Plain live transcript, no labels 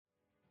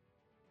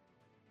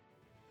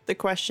The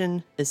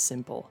question is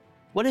simple.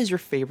 What is your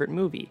favorite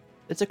movie?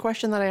 It's a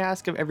question that I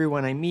ask of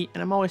everyone I meet,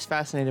 and I'm always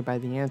fascinated by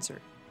the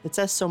answer. It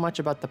says so much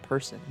about the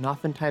person, and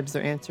oftentimes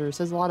their answer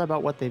says a lot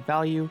about what they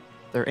value,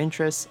 their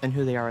interests, and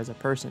who they are as a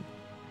person.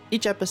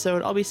 Each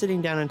episode, I'll be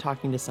sitting down and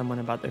talking to someone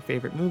about their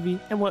favorite movie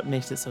and what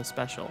makes it so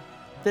special.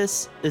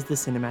 This is the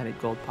Cinematic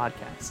Gold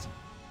Podcast.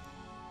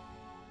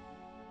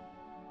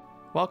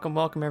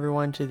 Welcome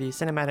everyone to the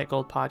Cinematic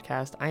Gold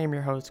Podcast. I am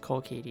your host,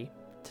 Cole Cady.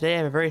 Today I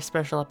have a very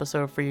special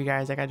episode for you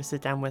guys. I got to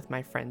sit down with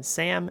my friend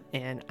Sam,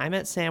 and I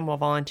met Sam while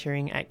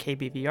volunteering at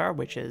KBVR,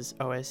 which is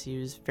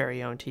OSU's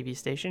very own TV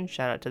station.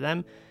 Shout out to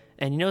them.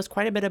 And he knows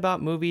quite a bit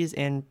about movies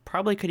and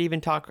probably could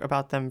even talk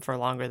about them for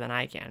longer than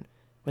I can.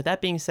 With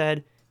that being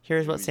said,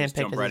 here's what Sam picked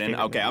as his favorite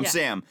movie. Okay, I'm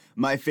Sam.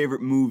 My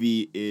favorite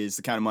movie is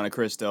The Count of Monte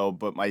Cristo,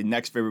 but my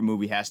next favorite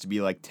movie has to be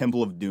like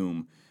Temple of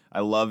Doom. I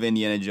love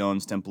Indiana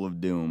Jones' Temple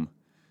of Doom.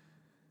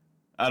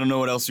 I don't know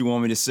what else you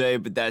want me to say,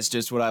 but that's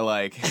just what I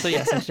like. So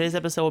yes, in today's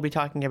episode, we'll be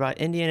talking about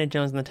Indiana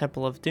Jones and the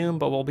Temple of Doom,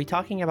 but we'll be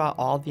talking about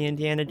all the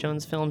Indiana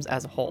Jones films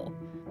as a whole.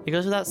 It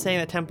goes without saying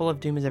that Temple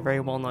of Doom is a very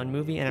well-known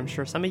movie, and I'm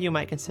sure some of you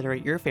might consider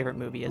it your favorite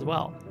movie as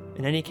well.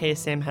 In any case,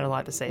 Sam had a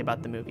lot to say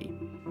about the movie.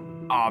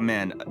 Oh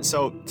man,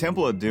 so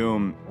Temple of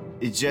Doom,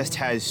 it just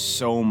has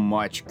so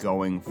much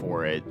going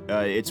for it.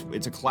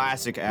 It's a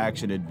classic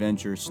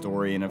action-adventure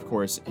story, and of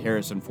course,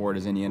 Harrison Ford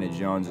as Indiana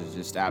Jones is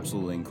just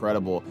absolutely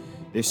incredible.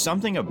 There's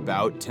something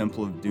about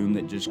Temple of Doom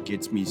that just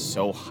gets me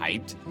so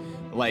hyped.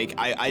 Like,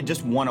 I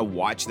just want to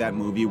watch that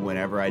movie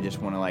whenever I just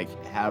want to,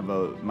 like, have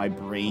my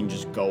brain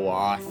just go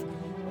off.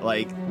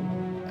 Like,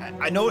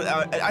 I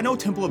know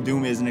Temple of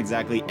Doom isn't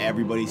exactly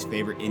everybody's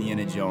favorite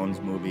Indiana Jones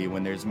movie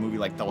when there's a movie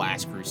like The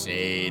Last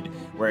Crusade,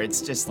 where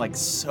it's just, like,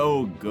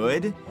 so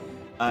good.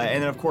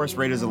 And then, of course,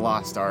 Raiders of the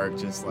Lost Ark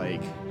just,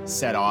 like,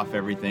 set off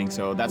everything.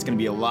 So that's going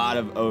to be a lot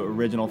of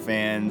original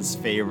fans'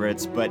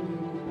 favorites, but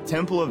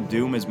Temple of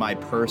Doom is my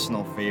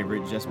personal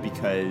favorite just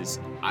because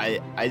I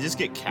just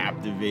get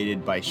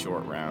captivated by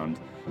Short Round.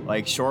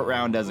 Like, Short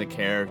Round as a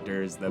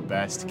character is the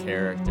best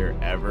character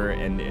ever,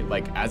 and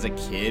as a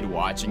kid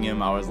watching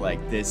him, I was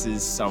like, this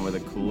is some of the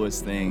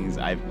coolest things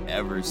I've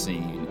ever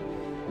seen.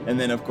 And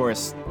then, of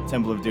course,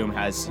 Temple of Doom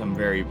has some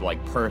very,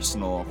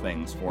 personal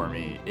things for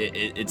me.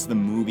 It's the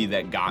movie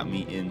that got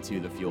me into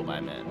the field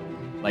I'm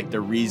in. Like,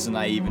 the reason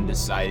I even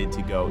decided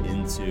to go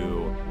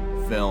into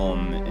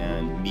film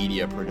and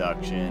media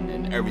production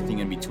and everything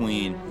in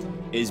between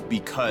is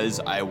because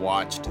I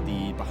watched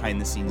the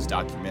behind-the-scenes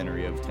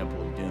documentary of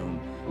Temple of Doom.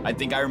 I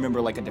think I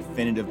remember a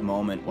definitive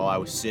moment while I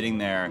was sitting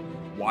there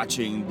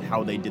watching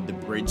how they did the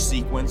bridge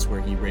sequence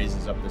where he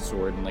raises up the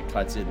sword and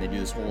cuts it, and they do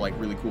this whole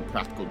really cool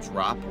practical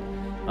drop.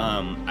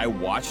 I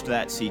watched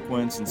that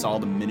sequence and saw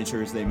the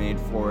miniatures they made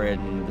for it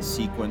and the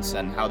sequence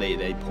and how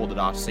they pulled it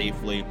off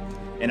safely,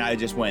 and I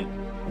just went,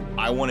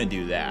 I want to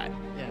do that.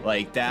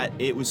 Like that,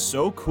 it was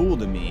so cool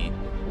to me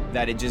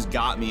that it just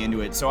got me into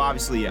it. So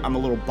obviously, I'm a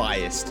little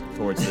biased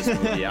towards this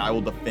movie. I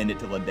will defend it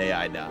till the day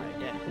I die.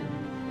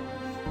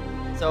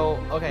 Yeah. So,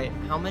 okay,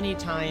 how many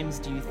times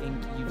do you think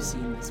you've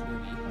seen this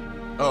movie?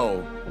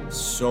 Oh,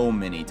 so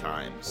many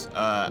times.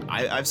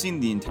 I've seen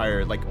the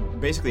entire,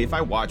 basically, if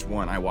I watch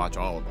one, I watch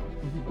all of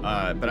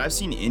them. But I've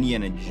seen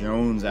Indiana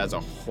Jones as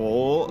a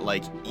whole,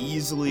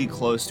 easily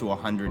close to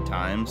 100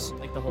 times.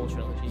 Like the whole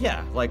trilogy?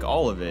 Yeah,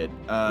 all of it.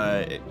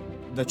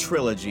 The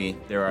trilogy.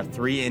 There are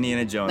 3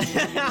 Indiana Jones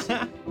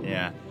movies.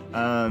 Yeah.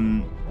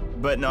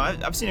 But no,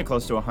 I've seen it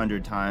close to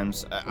 100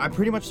 times. I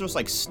pretty much just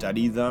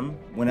study them.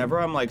 Whenever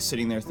I'm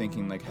sitting there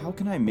thinking how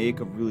can I make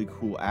a really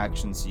cool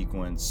action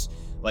sequence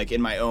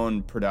in my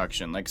own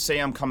production? Say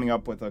I'm coming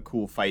up with a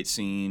cool fight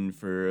scene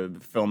for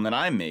the film that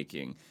I'm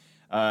making.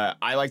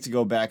 I like to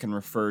go back and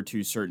refer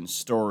to certain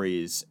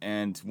stories,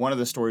 and one of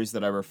the stories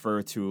that I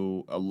refer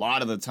to a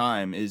lot of the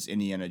time is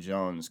Indiana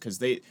Jones, because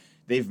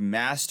they've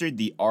mastered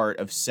the art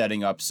of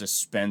setting up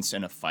suspense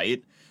in a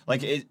fight.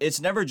 It's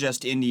never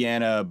just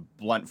Indiana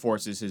blunt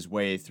forces his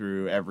way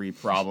through every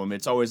problem.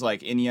 It's always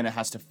Indiana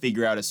has to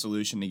figure out a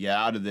solution to get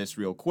out of this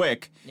real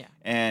quick. Yeah.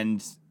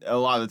 And a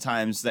lot of the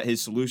times that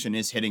his solution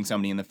is hitting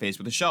somebody in the face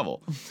with a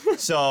shovel.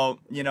 So,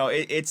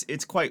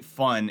 it's quite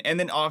fun. And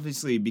then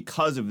obviously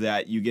because of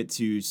that, you get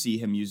to see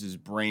him use his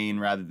brain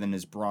rather than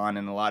his brawn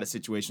in a lot of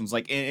situations.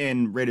 Like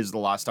in Raiders of the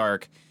Lost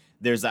Ark,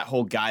 there's that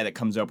whole guy that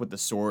comes up with the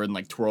sword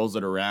and twirls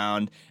it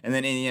around, and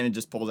then Indiana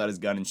just pulls out his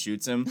gun and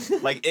shoots him.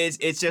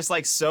 It's just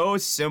so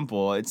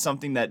simple. It's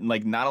something that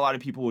not a lot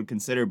of people would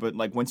consider, but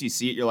once you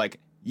see it, you're like,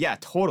 yeah,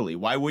 totally.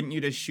 Why wouldn't you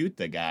just shoot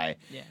the guy?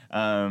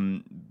 Yeah.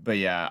 But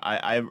yeah,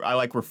 I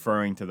like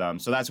referring to them.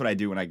 So that's what I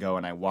do when I go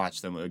and I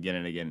watch them again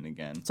and again and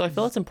again. So I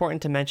feel it's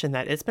important to mention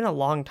that it's been a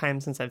long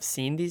time since I've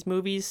seen these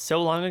movies,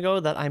 so long ago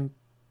that I'm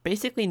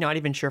basically not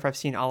even sure if I've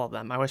seen all of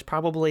them. I was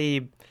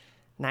probably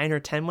 9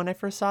 or 10 when I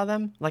first saw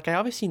them. I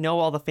obviously know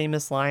all the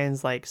famous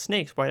lines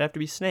snakes, why'd it have to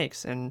be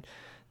snakes? And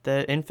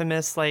the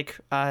infamous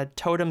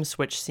totem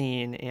switch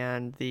scene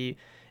and the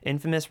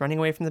infamous running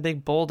away from the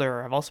big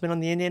boulder. I've also been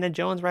on the Indiana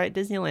Jones ride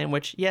at Disneyland,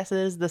 which, yes, it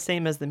is the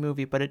same as the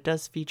movie, but it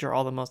does feature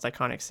all the most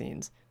iconic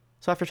scenes.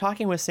 So after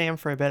talking with Sam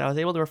for a bit, I was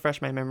able to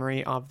refresh my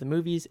memory of the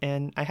movies,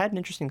 and I had an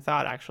interesting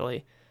thought,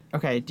 actually.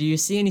 Okay, do you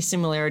see any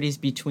similarities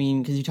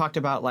between, because you talked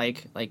about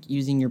like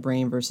using your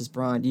brain versus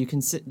brawn, do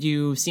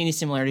you see any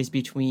similarities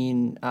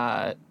between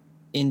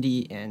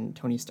Indy and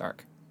Tony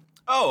Stark?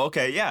 Oh,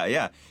 okay,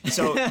 yeah.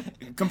 So,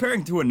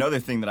 comparing to another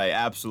thing that I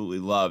absolutely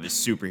love is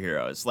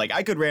superheroes. Like,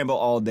 I could ramble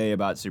all day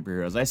about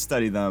superheroes. I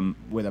study them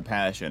with a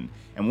passion.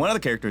 And one of the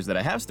characters that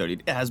I have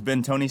studied has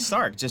been Tony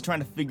Stark, just trying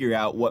to figure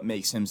out what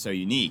makes him so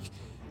unique.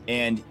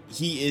 And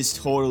he is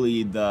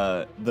totally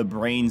the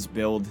brains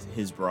build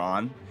his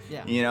brawn.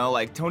 Yeah. You know,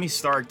 like, Tony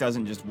Stark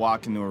doesn't just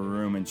walk into a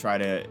room and try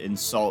to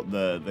insult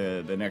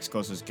the next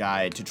closest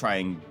guy to try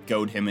and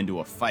goad him into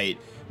a fight.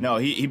 No,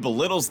 he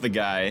belittles the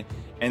guy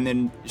and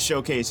then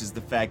showcases the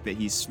fact that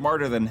he's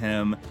smarter than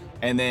him,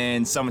 and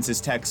then summons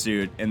his tech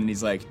suit, and then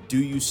he's like, do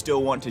you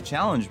still want to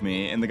challenge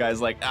me? And the guy's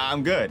like,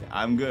 I'm good,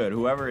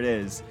 whoever it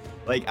is.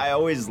 Like, I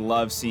always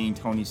love seeing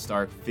Tony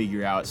Stark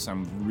figure out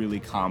some really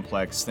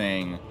complex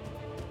thing,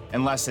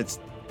 unless it's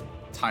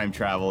time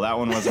travel. That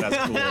one wasn't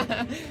as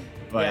cool.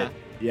 But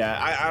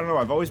yeah, I don't know,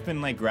 I've always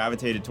been like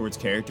gravitated towards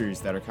characters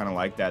that are kind of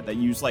like that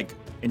use like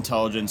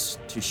intelligence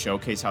to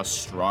showcase how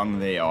strong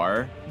they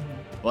are.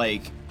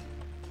 Like,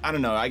 I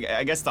don't know,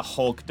 I guess the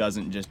Hulk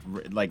doesn't just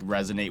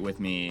resonate with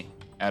me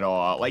at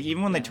all. Like,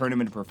 even when they turned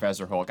him into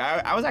Professor Hulk,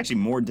 I was actually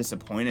more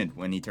disappointed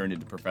when he turned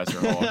into Professor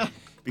Hulk.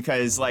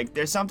 Because, like,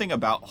 there's something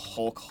about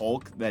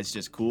Hulk that's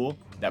just cool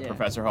that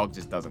Professor Hulk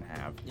just doesn't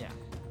have.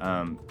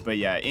 Yeah. But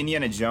yeah,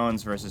 Indiana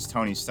Jones versus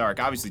Tony Stark.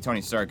 Obviously,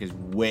 Tony Stark is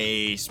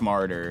way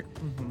smarter.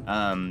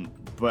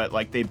 But,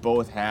 like, they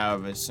both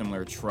have a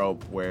similar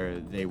trope where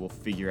they will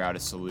figure out a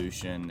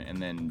solution and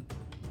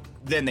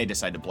then they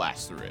decide to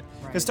blast through it.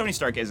 Because Tony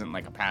Stark isn't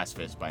like a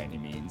pacifist by any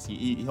means.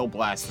 He'll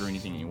blast through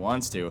anything he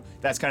wants to.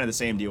 That's kind of the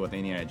same deal with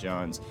Indiana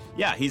Jones.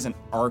 Yeah, he's an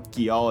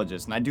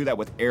archaeologist, and I do that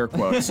with air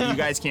quotes. So you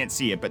guys can't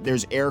see it, but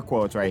there's air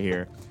quotes right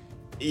here.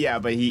 Yeah,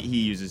 but he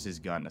uses his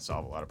gun to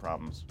solve a lot of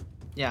problems.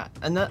 Yeah,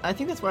 and I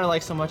think that's what I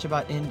like so much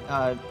about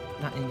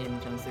not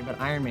Indiana Jones 3, but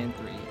Iron Man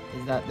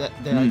 3, is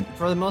that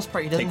for the most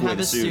part he doesn't have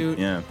his suit.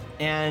 Yeah.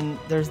 And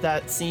there's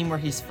that scene where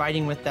he's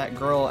fighting with that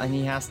girl, and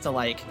he has to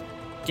like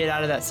get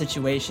out of that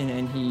situation,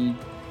 and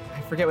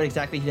I forget what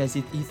exactly he does.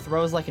 He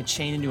throws like a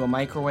chain into a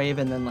microwave,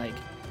 and then like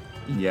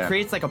he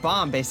creates like a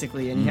bomb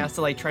basically, and he has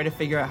to like try to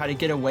figure out how to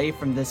get away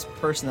from this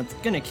person that's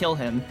gonna kill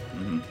him.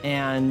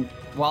 And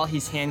while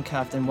he's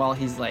handcuffed and while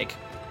he's like,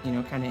 you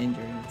know, kind of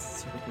injured,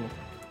 it's super cool.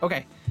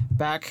 Okay,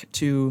 back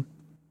to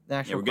the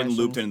actual we're getting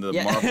looped into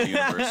the Marvel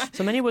universe.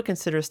 So many would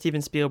consider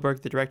Steven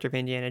Spielberg, the director of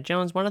Indiana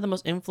Jones, one of the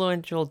most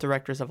influential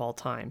directors of all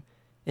time.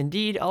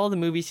 Indeed, all of the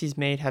movies he's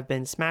made have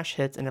been smash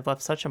hits and have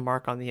left such a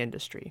mark on the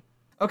industry.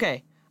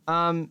 Okay,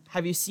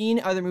 have you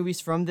seen other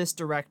movies from this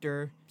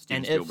director?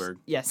 Steven Spielberg.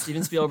 Yes,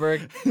 Steven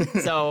Spielberg.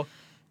 So,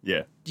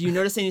 yeah. Do you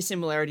notice any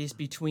similarities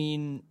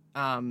between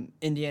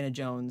Indiana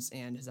Jones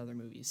and his other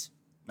movies?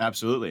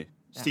 Absolutely.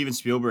 Yeah. Steven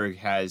Spielberg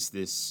has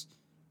this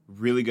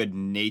really good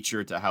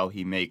nature to how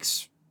he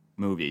makes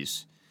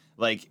movies.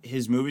 Like,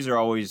 his movies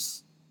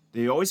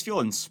they always feel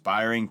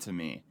inspiring to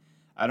me.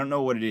 I don't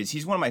know what it is.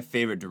 He's one of my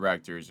favorite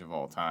directors of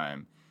all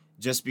time,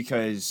 just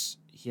because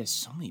he has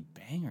so many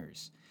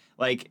bangers.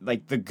 Like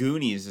The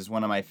Goonies is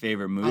one of my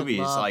favorite movies.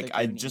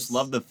 I just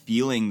love the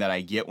feeling that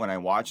I get when I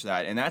watch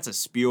that, and that's a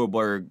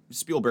Spielberg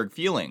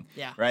feeling.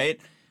 Yeah. Right?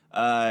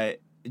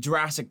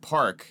 Jurassic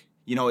Park,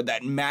 you know,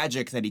 that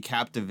magic that he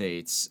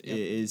captivates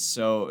is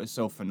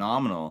so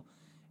phenomenal.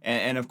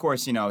 And of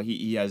course, you know,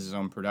 he has his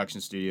own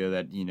production studio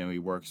that, you know, he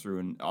works through,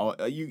 and all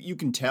you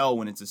can tell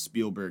when it's a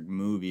Spielberg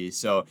movie.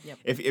 So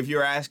if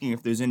you're asking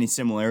if there's any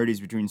similarities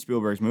between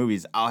Spielberg's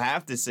movies, I'll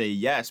have to say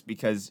yes,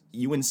 because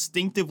you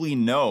instinctively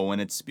know when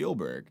it's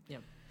Spielberg.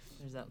 Yep.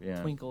 There's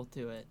that twinkle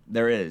to it.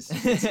 There is.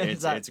 It's great.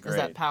 There's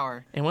that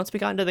power. And once we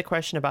got into the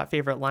question about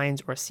favorite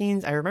lines or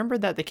scenes, I remembered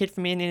that the kid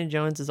from Indiana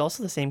Jones is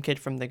also the same kid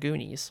from The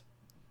Goonies.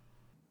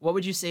 What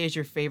would you say is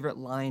your favorite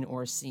line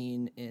or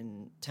scene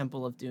in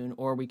Temple of Doom?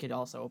 Or we could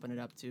also open it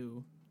up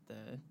to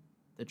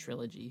the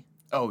trilogy.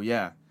 Oh,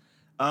 yeah.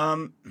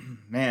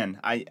 Man,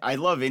 I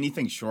love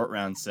anything Short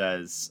Round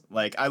says.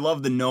 Like, I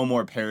love the no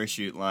more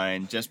parachute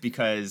line, just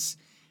because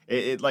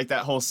it like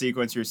that whole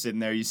sequence, you're sitting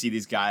there, you see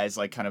these guys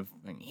like kind of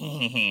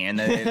and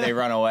they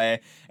run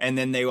away, and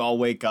then they all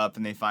wake up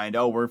and they find,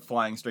 oh, we're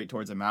flying straight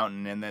towards a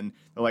mountain, and then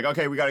they're like,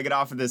 okay, we got to get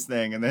off of this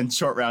thing, and then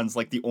Short Round's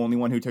like the only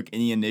one who took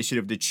any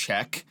initiative to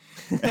check.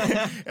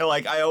 And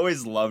like, I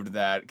always loved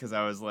that, because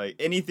I was like,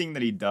 anything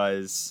that he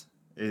does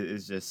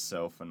is just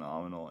so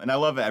phenomenal, and I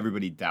love that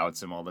everybody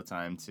doubts him all the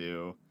time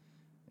too.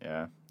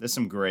 Yeah, there's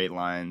some great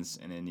lines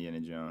in Indiana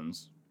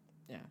Jones.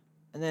 Yeah,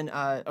 and then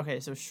okay,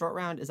 so Short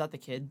Round, is that the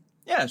kid?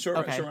 Yeah,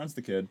 Short Round's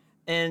the kid.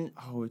 And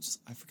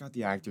I forgot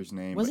the actor's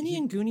name. Wasn't he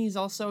in Goonies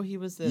also? He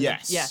was the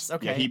Yes.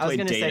 Okay. Yeah, he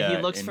played Data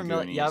he looks in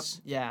familiar.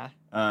 Goonies. Yep.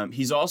 Yeah.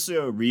 He's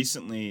also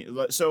recently.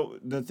 So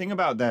the thing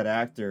about that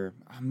actor,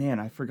 oh man,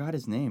 I forgot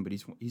his name, but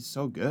he's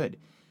so good.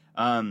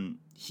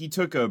 He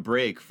took a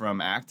break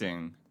from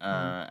acting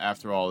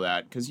after all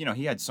that, because you know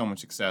he had so much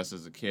success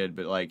as a kid,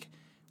 but like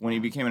when he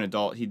became an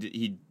adult,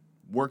 he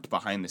worked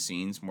behind the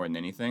scenes more than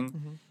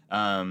anything.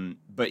 Mm-hmm.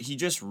 But he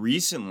just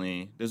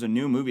recently, there's a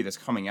new movie that's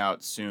coming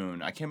out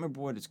soon. I can't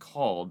remember what it's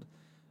called.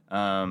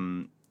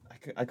 I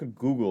could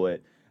Google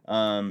it.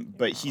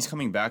 But he's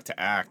coming back to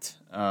act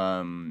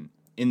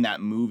in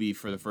that movie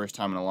for the first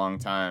time in a long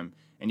time.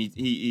 And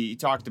he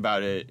talked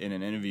about it in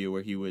an interview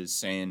where he was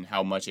saying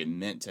how much it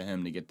meant to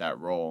him to get that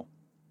role.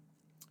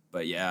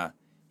 But yeah,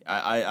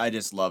 I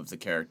just love the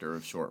character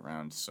of Short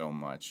Round so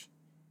much.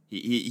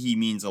 He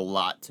means a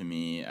lot to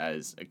me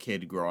as a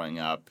kid growing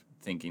up,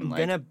 thinking I'm like...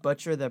 gonna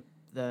butcher the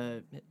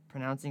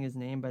pronouncing his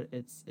name, but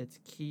it's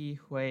Ki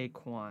Hui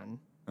Kwan.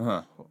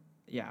 Uh-huh.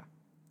 Yeah.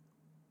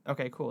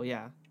 Okay, cool,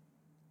 yeah.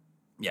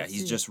 Yeah,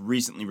 he's just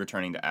recently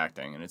returning to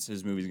acting, and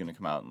his movie's gonna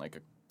come out in like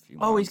a few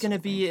months. Oh, he's gonna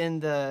be in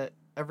the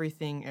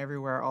Everything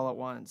Everywhere All at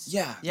Once.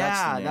 Yeah, yeah.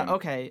 that's the name.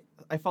 Okay,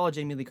 I follow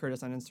Jamie Lee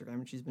Curtis on Instagram,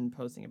 and she's been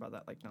posting about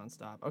that like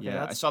nonstop. Okay,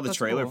 yeah, I saw the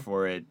trailer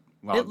for it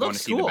while it going to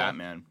see cool. the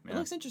Batman. Yeah. It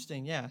looks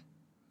interesting, yeah.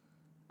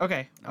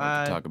 Okay. I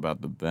like to talk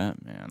about the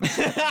Batman.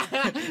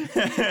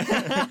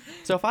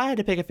 So if I had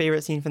to pick a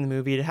favorite scene from the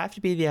movie, it'd have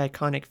to be the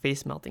iconic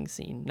face melting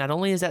scene. Not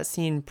only is that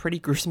scene pretty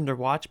gruesome to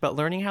watch, but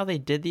learning how they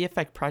did the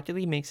effect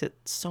practically makes it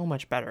so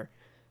much better.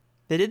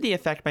 They did the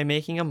effect by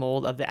making a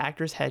mold of the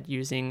actor's head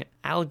using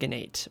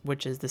alginate,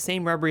 which is the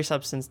same rubbery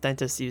substance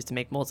dentists use to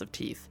make molds of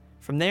teeth.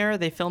 From there,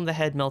 they filmed the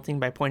head melting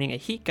by pointing a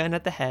heat gun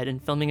at the head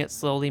and filming it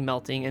slowly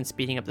melting and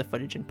speeding up the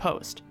footage in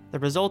post. The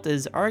result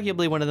is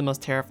arguably one of the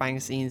most terrifying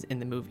scenes in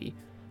the movie.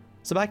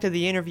 So back to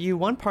the interview,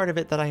 one part of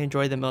it that I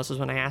enjoyed the most was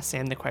when I asked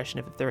Sam the question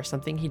if there was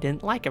something he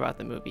didn't like about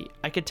the movie.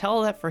 I could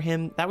tell that for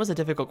him, that was a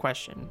difficult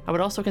question. I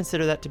would also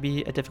consider that to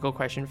be a difficult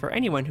question for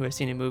anyone who has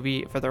seen a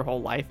movie for their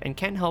whole life and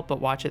can't help but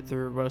watch it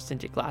through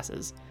rose-tinted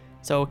glasses.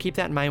 So keep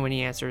that in mind when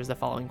he answers the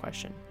following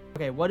question.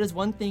 Okay, what is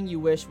one thing you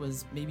wish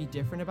was maybe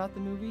different about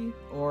the movie?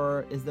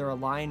 Or is there a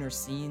line or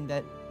scene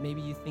that maybe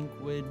you think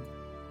would,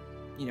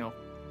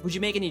 would you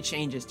make any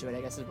changes to it,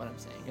 I guess is what I'm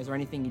saying. Is there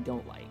anything you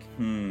don't like?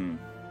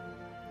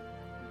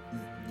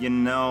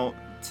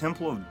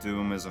 Temple of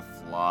Doom is a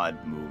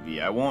flawed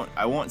movie. I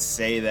won't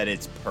say that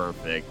it's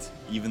perfect,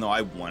 even though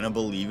I want to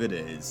believe it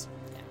is.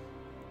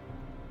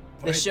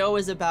 Yeah. The show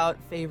is about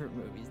favorite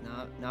movies,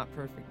 not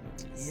perfect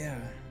movies. Yeah,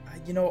 I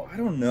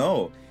don't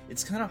know.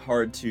 It's kind of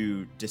hard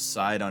to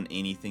decide on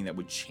anything that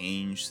would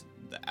change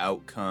the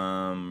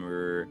outcome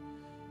or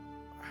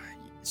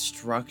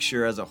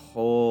structure as a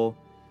whole.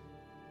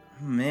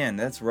 Man,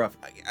 that's rough.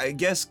 I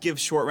guess give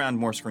Short Round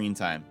more screen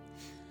time.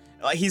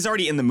 Like, he's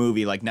already in the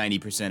movie, like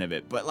 90% of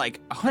it, but like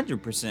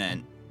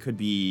 100% could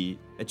be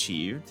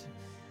achieved.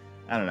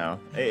 I don't know.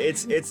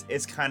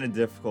 It's kind of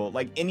difficult.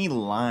 Like, any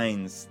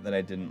lines that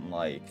I didn't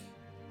like.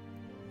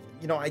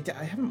 I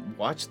haven't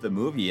watched the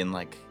movie in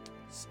like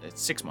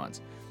 6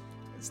 months.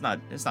 It's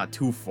not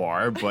too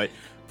far, but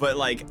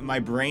like my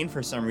brain,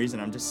 for some reason,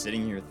 I'm just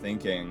sitting here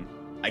thinking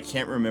I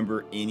can't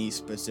remember any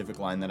specific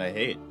line that I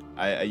hate.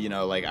 I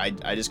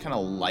just kind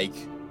of like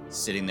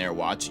sitting there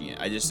watching it.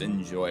 I just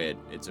enjoy it.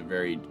 It's a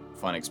very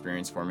fun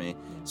experience for me.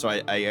 So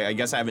I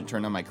guess I haven't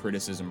turned on my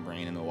criticism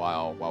brain in a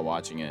while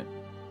watching it.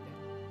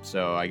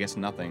 So I guess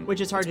nothing.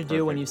 Which is hard to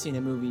do when you've seen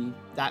a movie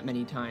that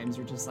many times.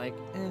 You're just like,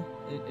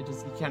 it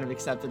just, you kind of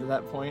accept it at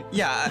that point.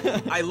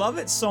 Yeah, I love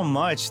it so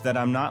much that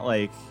I'm not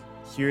like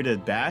here to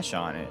bash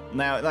on it.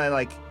 Now,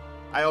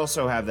 I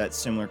also have that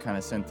similar kind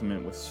of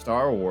sentiment with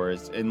Star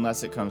Wars,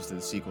 unless it comes to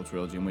the sequel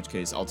trilogy, in which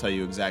case I'll tell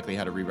you exactly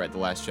how to rewrite The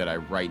Last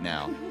Jedi right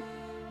now.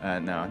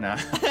 No.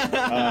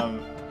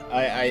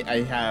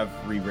 I have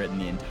rewritten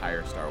the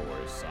entire Star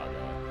Wars saga.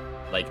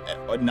 Like,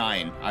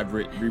 9. I've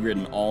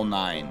rewritten all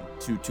 9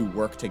 to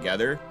work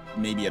together,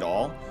 maybe at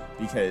all,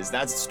 because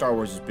that's Star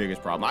Wars'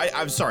 biggest problem.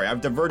 I'm sorry,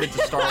 I've diverted to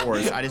Star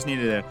Wars. I just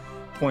needed to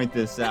point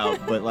this out,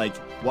 but like,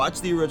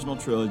 watch the original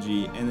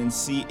trilogy and then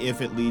see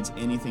if it leads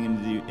anything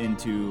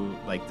into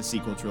like the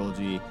sequel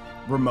trilogy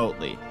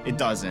remotely. It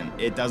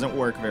doesn't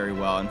work very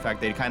well. In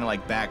fact, they kind of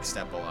like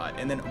backstep a lot.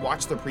 And then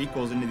watch the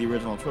prequels into the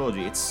original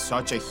trilogy. It's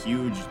such a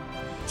huge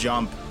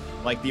jump.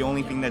 Like, the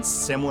only thing that's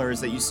similar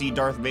is that you see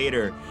Darth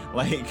Vader.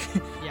 Like,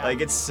 Yeah.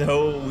 Like, it's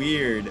so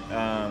weird.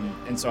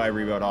 And so I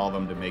rewrote all of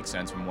them to make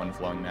sense in one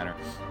flowing manner.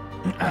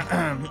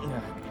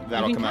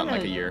 That'll come out in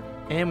like a year.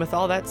 And with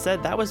all that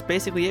said, that was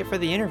basically it for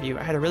the interview.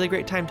 I had a really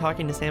great time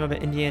talking to Sam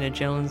about Indiana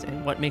Jones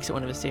and what makes it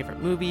one of his favorite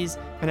movies.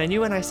 And I knew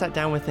when I sat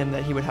down with him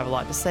that he would have a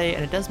lot to say,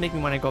 and it does make me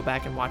want to go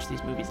back and watch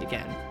these movies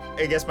again.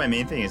 I guess my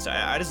main thing is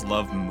I just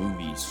love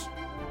movies.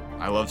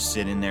 I love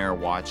sitting there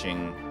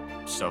watching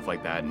stuff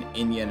like that. And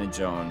Indiana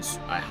Jones,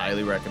 I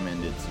highly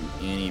recommend it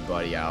to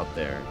anybody out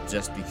there,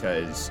 just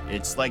because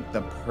it's like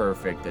the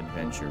perfect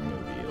adventure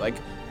movie. Like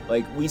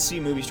we see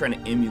movies trying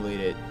to emulate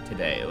it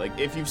today. Like,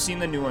 if you've seen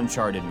the new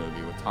Uncharted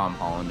movie with Tom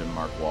Holland and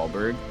Mark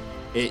Wahlberg,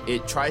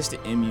 it tries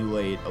to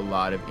emulate a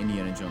lot of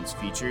Indiana Jones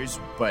features,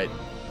 but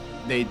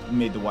they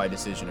made the wide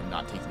decision of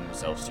not taking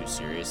themselves too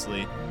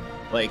seriously.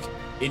 Like,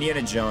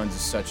 Indiana Jones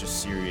is such a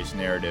serious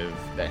narrative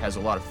that has a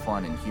lot of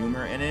fun and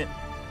humor in it.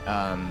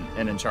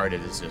 And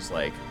Uncharted is just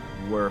like,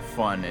 we're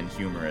fun and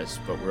humorous,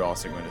 but we're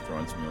also going to throw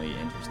in some really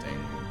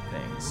interesting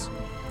things.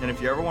 And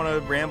if you ever want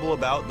to ramble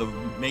about the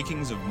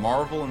makings of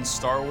Marvel and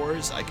Star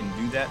Wars, I can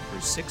do that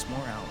for 6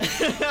 more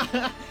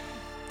hours.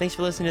 Thanks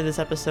for listening to this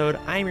episode.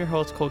 I'm your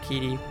host, Cole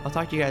Keaty. I'll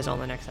talk to you guys on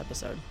the next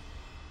episode.